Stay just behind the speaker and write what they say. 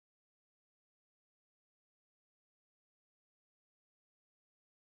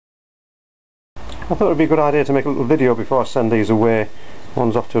I thought it would be a good idea to make a little video before I send these away.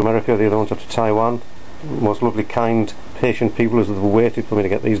 One's off to America, the other one's off to Taiwan. Most lovely, kind, patient people as have waited for me to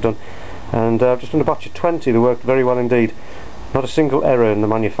get these done. And I've just done a batch of 20, they worked very well indeed. Not a single error in the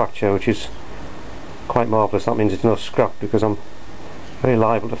manufacture, which is quite marvellous. That means it's no scrap, because I'm very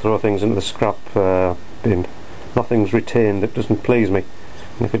liable to throw things into the scrap bin. Nothing's retained that doesn't please me.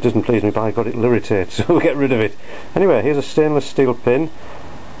 And if it doesn't please me, by God, it'll irritate, so we'll get rid of it. Anyway, here's a stainless steel pin,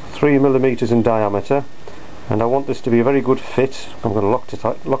 3mm in diameter, and I want this to be a very good fit. I'm going to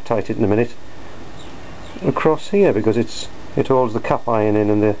Loctite it in a minute across here, because it holds the cap iron in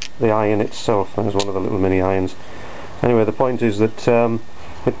and the iron itself. There's one of the little mini irons. Anyway, the point is that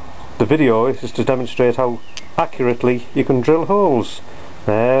the video is to demonstrate how accurately you can drill holes.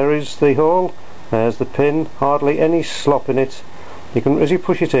 There is the hole, there's the pin, hardly any slop in it. You can, as you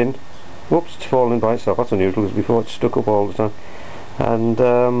push it in, whoops, it's falling by itself. That's unusual, because before it's stuck up all the time. And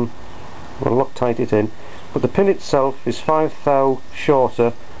we'll Loctite it in. But the pin itself is 5 thou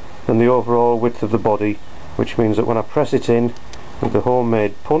shorter than the overall width of the body, which means that when I press it in with the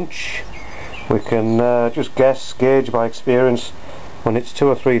homemade punch, we can just gauge by experience, when it's 2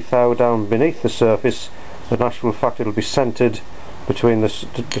 or 3 thou down beneath the surface, that in actual fact it'll be centred between the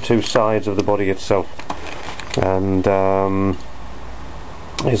two sides of the body itself. And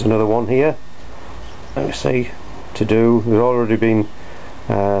here's another one here. Let me see. To do, they've already been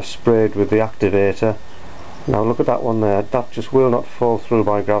sprayed with the activator. Now look at that one there, that just will not fall through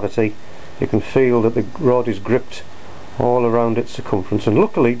by gravity. You can feel that the rod is gripped all around its circumference, and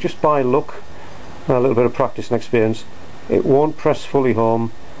luckily, just by luck, a little bit of practice and experience, it won't press fully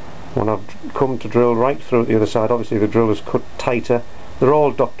home when I've come to drill right through at the other side. Obviously the drill is cut tighter. They're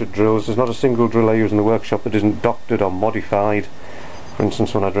all doctored drills. There's not a single drill I use in the workshop that isn't doctored or modified. For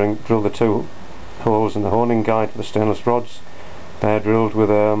instance, when I drill the 2 holes in the honing guide for the stainless rods, they're drilled with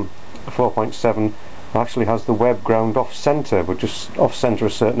a 4.7. Actually has the web ground off centre, but just off centre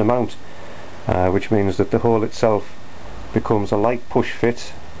a certain amount, which means that the hole itself becomes a light push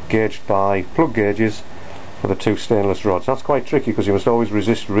fit, gauged by plug gauges for the 2 stainless rods. That's quite tricky, because you must always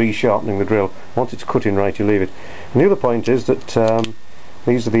resist resharpening the drill. Once it's cut in right, you leave it. And the other point is that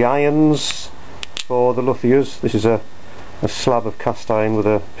these are the irons for the luthiers. This is a slab of cast iron with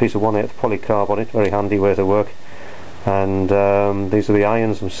a piece of 1/8 polycarb on it, very handy way to work. And these are the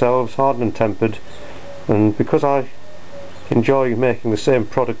irons themselves, hardened and tempered. And because I enjoy making the same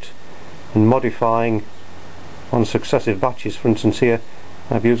product and modifying on successive batches, for instance here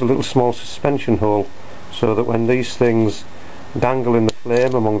I've used a little small suspension hole, so that when these things dangle in the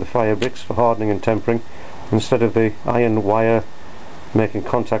flame among the fire bricks for hardening and tempering, instead of the iron wire making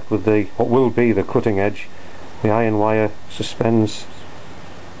contact with what will be the cutting edge, the iron wire suspends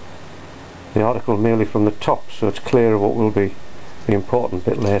the article merely from the top, so it's clear of what will be the important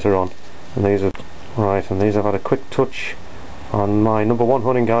bit later on. And these are right, and these I've had a quick touch on my number 1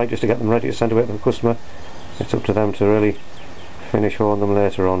 honing guide just to get them ready to send away to the customer. It's up to them to really finish honing them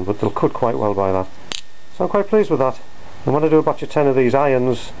later on, but they'll cut quite well by that. So I'm quite pleased with that. And when I do a batch of 10 of these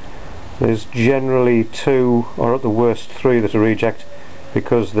irons, there's generally 2 or at the worst 3 that are reject,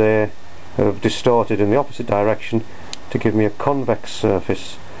 because they have distorted in the opposite direction to give me a convex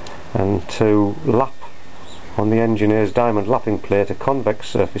surface. And to lap on the engineer's diamond lapping plate a convex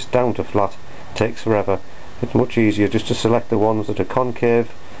surface down to flat takes forever. It's much easier just to select the ones that are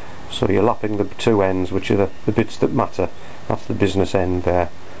concave, so you're lapping the 2 ends, which are the bits that matter. That's the business end there,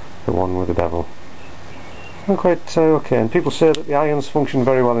 the one with the bevel. I'm quite okay, and people say that the irons function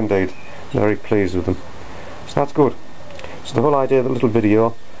very well indeed. I'm very pleased with them, so that's good. So the whole idea of the little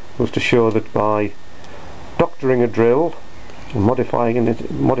video was to show that by doctoring a drill and modifying it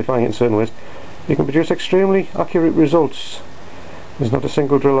in certain ways, you can produce extremely accurate results. There's not a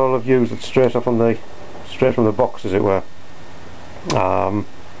single drill I'll have used that's straight from the box, as it were.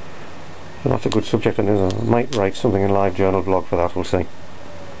 That's a good subject, and I might write something in LiveJournal blog for that, we'll see.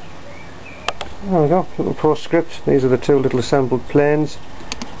 There we go, little postscript. These are the 2 little assembled planes,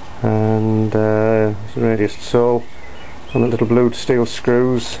 and radius sole, and the little blued steel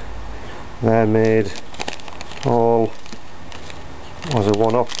screws. They're made all as a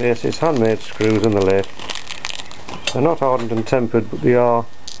one-off basis, handmade screws in the lathe. They're not hardened and tempered, but they are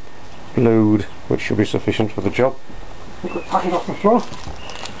blued, which should be sufficient for the job. Pack it off the floor.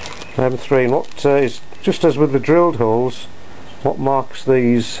 3, and what is, just as with the drilled holes, what marks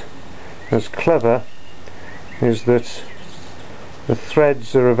these as clever is that the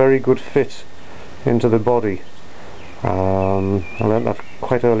threads are a very good fit into the body. I learnt that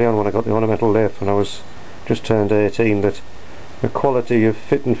quite early on when I got the ornamental lathe when I was just turned 18, that the quality of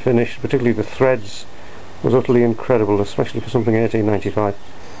fit and finish, particularly the threads, was utterly incredible, especially for something 1895.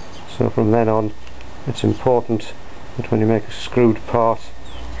 So from then on it's important that when you make a screwed part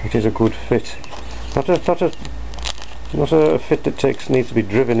it is a good fit. Not a fit that needs to be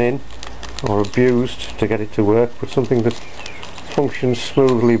driven in or abused to get it to work, but something that functions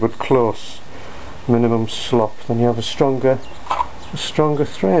smoothly but close, minimum slop. Then you have a stronger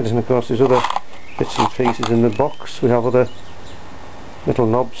thread. And of course there's other bits and pieces in the box. We have other little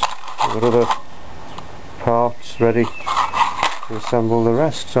knobs, we've got other parts ready to assemble the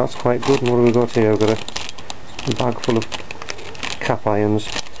rest, so that's quite good. And what have we got here? We've got a bag full of cap irons.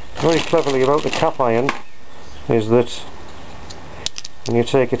 Very cleverly about the cap iron is that when you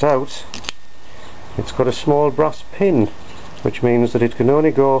take it out, it's got a small brass pin, which means that it can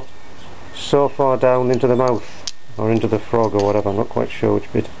only go so far down into the mouth or into the frog or whatever. I'm not quite sure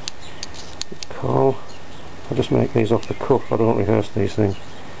which bit it's called. I'll just make these off the cuff, I don't rehearse these things.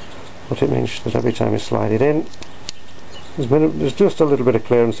 But it means that every time you slide it in, there's just a little bit of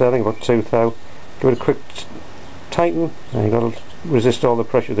clearance there, I think about 2 thou. Give it a quick tighten, and you've got to resist all the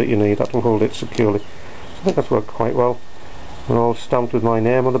pressure that you need. That will hold it securely. So I think that's worked quite well. They're all stamped with my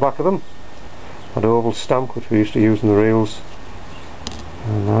name on the back of them. That oval stamp which we used to use in the reels.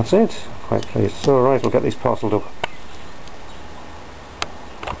 And that's it. Quite pleased. So right, we'll get these parcelled up.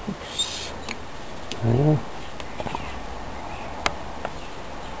 Oops. There you go.